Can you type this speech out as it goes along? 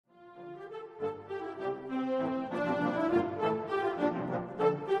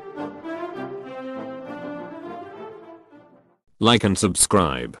like and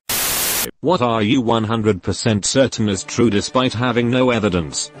subscribe. What are you 100% certain is true despite having no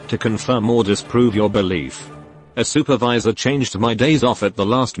evidence to confirm or disprove your belief? A supervisor changed my days off at the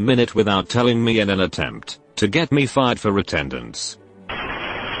last minute without telling me in an attempt to get me fired for attendance.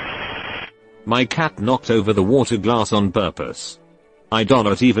 My cat knocked over the water glass on purpose. I do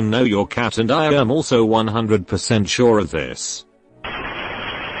not even know your cat and I am also 100% sure of this.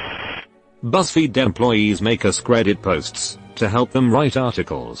 BuzzFeed employees make AskReddit posts to help them write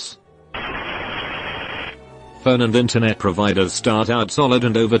articles. Phone and internet providers start out solid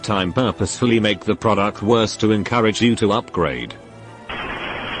and over time purposefully make the product worse to encourage you to upgrade.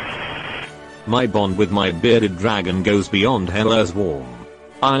 My bond with my bearded dragon goes beyond hell's warm.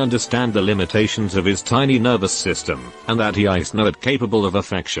 I understand the limitations of his tiny nervous system, and that he is not capable of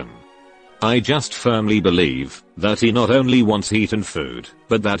affection. I just firmly believe that he not only wants heat and food,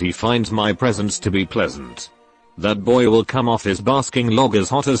 but that he finds my presence to be pleasant. That boy will come off his basking log as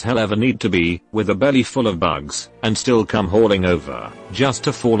hot as hell ever need to be, with a belly full of bugs, and still come hauling over, just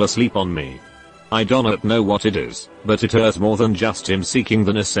to fall asleep on me. I do not know what it is, but it is more than just him seeking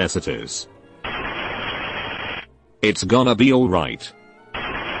the necessities. It's gonna be alright.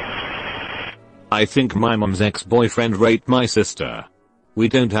 I think my mom's ex-boyfriend raped my sister. We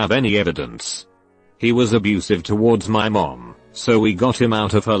don't have any evidence. He was abusive towards my mom, so we got him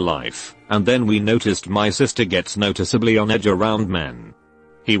out of her life, and then we noticed my sister gets noticeably on edge around men.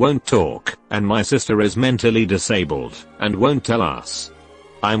 He won't talk, and my sister is mentally disabled, and won't tell us.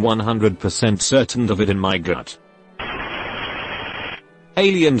 I'm 100% certain of it in my gut.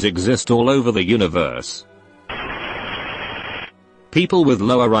 Aliens exist all over the universe. People with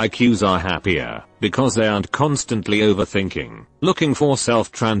lower IQs are happier, because they aren't constantly overthinking, looking for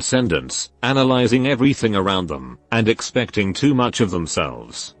self-transcendence, analyzing everything around them, and expecting too much of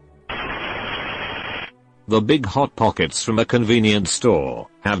themselves. The big hot pockets from a convenience store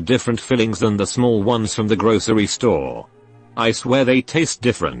have different fillings than the small ones from the grocery store. I swear they taste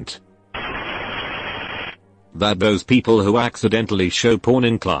different. That those people who accidentally show porn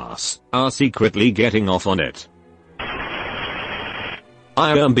in class are secretly getting off on it.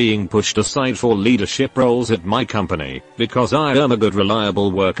 I am being pushed aside for leadership roles at my company because I am a good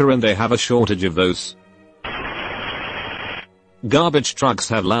reliable worker and they have a shortage of those. Garbage trucks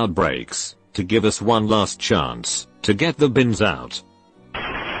have loud brakes to give us one last chance to get the bins out.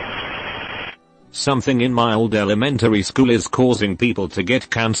 Something in my old elementary school is causing people to get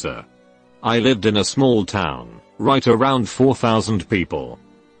cancer. I lived in a small town, right around 4,000 people.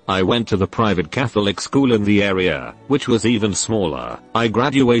 I went to the private Catholic school in the area, which was even smaller. I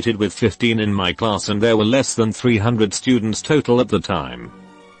graduated with 15 in my class and there were less than 300 students total at the time.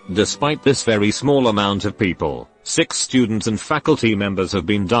 Despite this very small amount of people, 6 students and faculty members have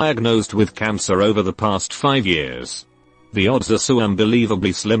been diagnosed with cancer over the past 5 years. The odds are so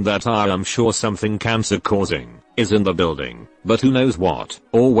unbelievably slim that I am sure something cancer causing is in the building, but who knows what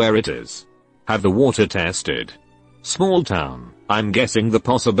or where it is. Have the water tested? Small town, I'm guessing the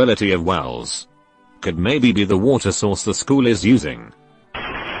possibility of wells. Could maybe be the water source the school is using.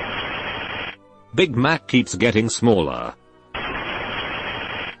 Big Mac keeps getting smaller.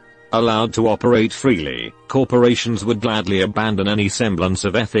 Allowed to operate freely, corporations would gladly abandon any semblance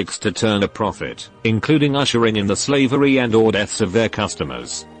of ethics to turn a profit, including ushering in the slavery and/or deaths of their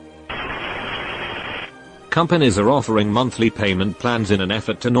customers. Companies are offering monthly payment plans in an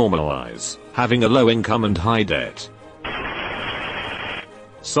effort to normalize having a low income and high debt.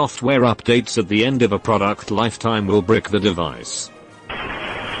 Software updates at the end of a product lifetime will brick the device.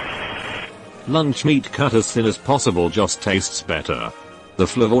 Lunch meat cut as thin as possible just tastes better. The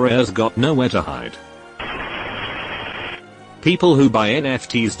flavor has got nowhere to hide. People who buy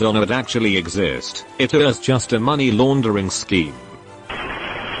NFTs do not actually exist, it is just a money laundering scheme.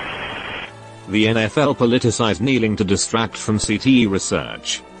 The NFL politicized kneeling to distract from CTE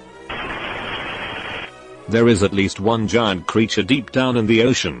research. There is at least one giant creature deep down in the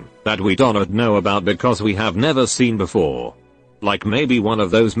ocean that we do not know about because we have never seen before. Like maybe one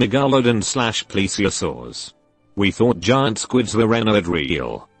of those megalodon/plesiosaurs. We thought giant squids were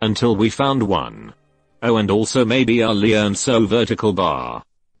real until we found one. Oh, and also maybe a Leonso vertical bar.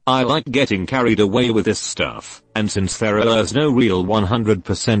 I like getting carried away with this stuff, and since there is no real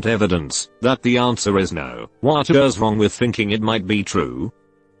 100% evidence that the answer is no, what is wrong with thinking it might be true?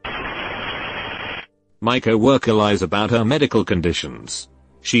 My co-worker lies about her medical conditions.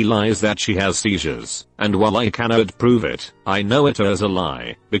 She lies that she has seizures, and while I cannot prove it, I know it is a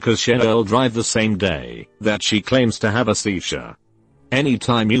lie, because she'll drive the same day that she claims to have a seizure.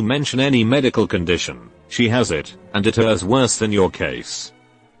 Anytime you mention any medical condition, she has it, and it is worse than your case.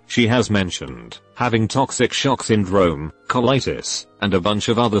 She has mentioned having toxic shock syndrome, colitis, and a bunch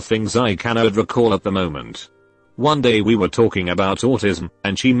of other things I cannot recall at the moment. One day we were talking about autism,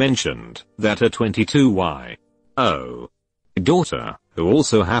 and she mentioned that her 22-year-old daughter, who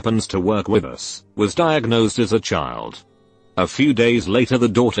also happens to work with us, was diagnosed as a child. A few days later the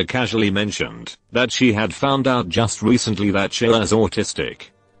daughter casually mentioned that she had found out just recently that she was autistic.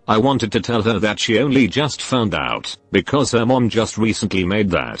 I wanted to tell her that she only just found out because her mom just recently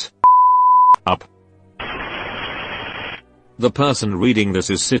made that up. The person reading this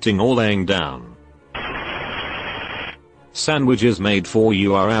is sitting or laying down. Sandwiches made for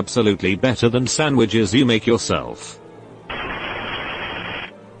you are absolutely better than sandwiches you make yourself.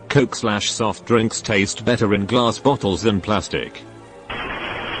 Coke/soft drinks taste better in glass bottles than plastic.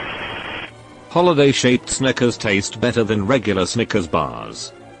 Holiday-shaped Snickers taste better than regular Snickers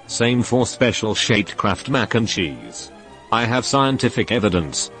bars. Same for special-shaped Kraft mac and cheese. I have scientific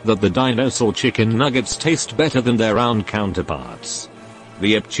evidence that the dinosaur chicken nuggets taste better than their round counterparts.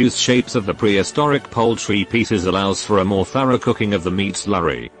 The obtuse shapes of the prehistoric poultry pieces allows for a more thorough cooking of the meat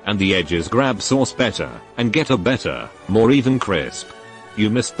slurry, and the edges grab sauce better, and get a better, more even crisp. You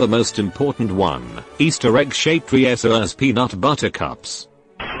missed the most important one, Easter egg-shaped Reese's peanut butter cups.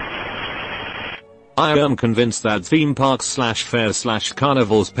 I am convinced that theme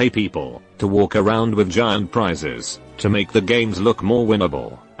parks/fairs/carnivals pay people to walk around with giant prizes, to make the games look more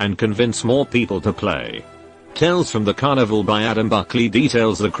winnable, and convince more people to play. Tales from the Carnival by Adam Buckley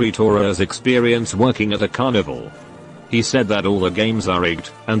details the creator's experience working at a carnival. He said that all the games are rigged,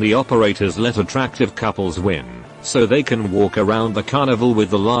 and the operators let attractive couples win, so they can walk around the carnival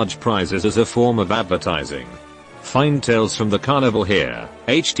with the large prizes as a form of advertising. Find Tales from the Carnival here,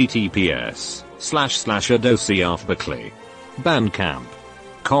 https://adosiafbuckley.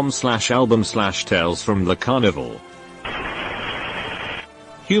 bandcamp.com/album/Tales from the Carnival.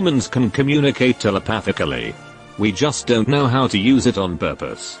 Humans can communicate telepathically. We just don't know how to use it on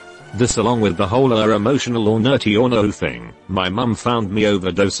purpose. This along with the whole emotional or nerdy or no thing. My mum found me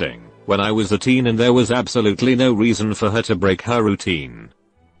overdosing when I was a teen and there was absolutely no reason for her to break her routine.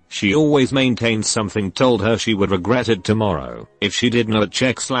 She always maintained something told her she would regret it tomorrow if she did not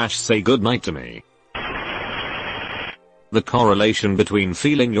check/say goodnight to me. The correlation between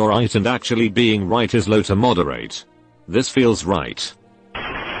feeling you're right and actually being right is low to moderate. This feels right.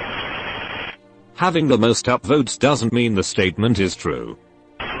 Having the most upvotes doesn't mean the statement is true.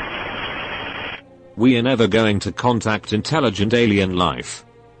 We are never going to contact intelligent alien life.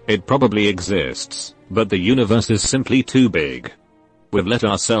 It probably exists, but the universe is simply too big. We've let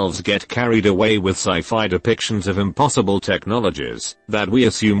ourselves get carried away with sci-fi depictions of impossible technologies that we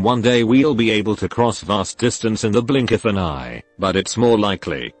assume one day we'll be able to cross vast distance in the blink of an eye, but it's more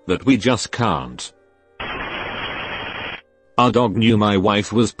likely that we just can't. Our dog knew my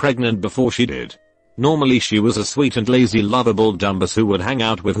wife was pregnant before she did. Normally she was a sweet and lazy lovable dumbus who would hang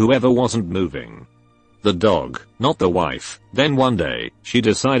out with whoever wasn't moving. The dog, not the wife. Then one day, she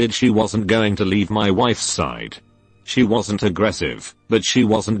decided she wasn't going to leave my wife's side. She wasn't aggressive, but she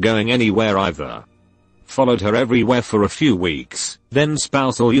wasn't going anywhere either. Followed her everywhere for a few weeks, then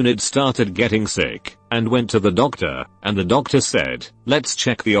spousal unit started getting sick, and went to the doctor, and the doctor said, let's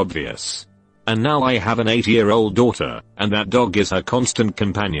check the obvious. And now I have an 8-year-old daughter, and that dog is her constant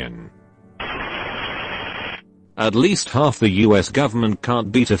companion. At least half the US government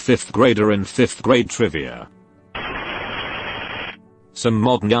can't beat a 5th grader in 5th grade trivia. Some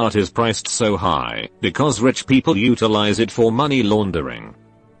modern art is priced so high because rich people utilize it for money laundering.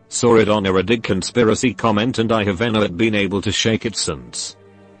 Saw it on a Reddit conspiracy comment and I have not been able to shake it since.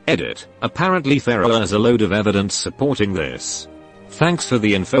 Edit. Apparently there is a load of evidence supporting this. Thanks for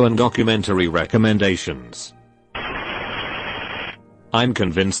the info and documentary recommendations. I'm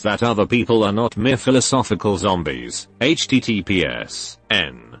convinced that other people are not mere philosophical zombies.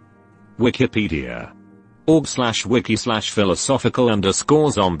 https://n. Wikipedia.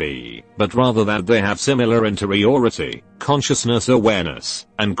 org/wiki/philosophical_zombie, but rather that they have similar interiority, consciousness awareness,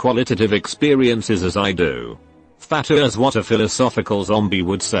 and qualitative experiences as I do. That is what a philosophical zombie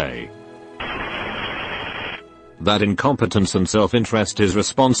would say. That incompetence and self-interest is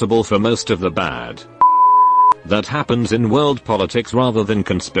responsible for most of the bad that happens in world politics rather than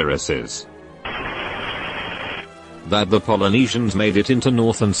conspiracies. That the Polynesians made it into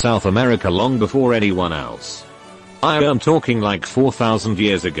North and South America long before anyone else. I am talking like 4,000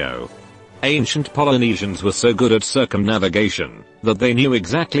 years ago. Ancient Polynesians were so good at circumnavigation that they knew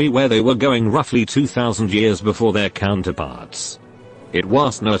exactly where they were going roughly 2,000 years before their counterparts. It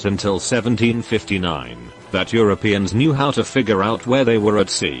was not until 1759 that Europeans knew how to figure out where they were at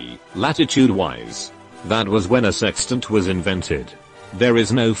sea, latitude-wise. That was when a sextant was invented. There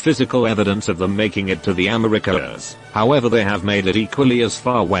is no physical evidence of them making it to the Americas, however they have made it equally as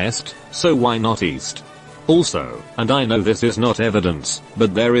far west, so why not east? Also, and I know this is not evidence,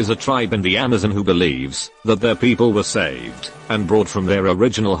 but there is a tribe in the Amazon who believes that their people were saved and brought from their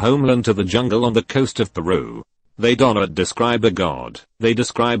original homeland to the jungle on the coast of Peru. They do not describe a god, they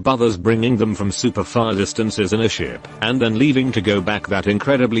describe others bringing them from super far distances in a ship and then leaving to go back that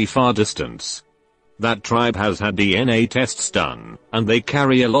incredibly far distance. That tribe has had DNA tests done, and they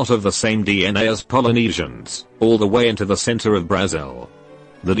carry a lot of the same DNA as Polynesians, all the way into the center of Brazil.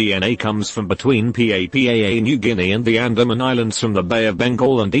 The DNA comes from between Papua New Guinea and the Andaman Islands, from the Bay of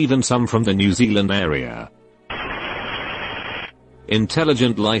Bengal, and even some from the New Zealand area.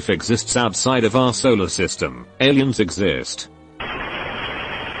 Intelligent life exists outside of our solar system. Aliens exist.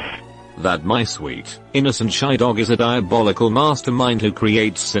 That my sweet, innocent shy dog is a diabolical mastermind who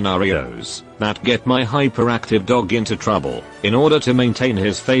creates scenarios that get my hyperactive dog into trouble in order to maintain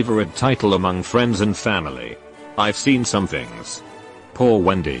his favorite title among friends and family. I've seen some things. Poor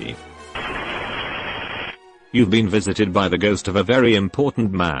Wendy. You've been visited by the ghost of a very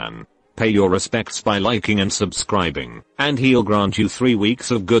important man. Pay your respects by liking and subscribing, and he'll grant you 3 weeks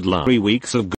of good luck. 3 weeks of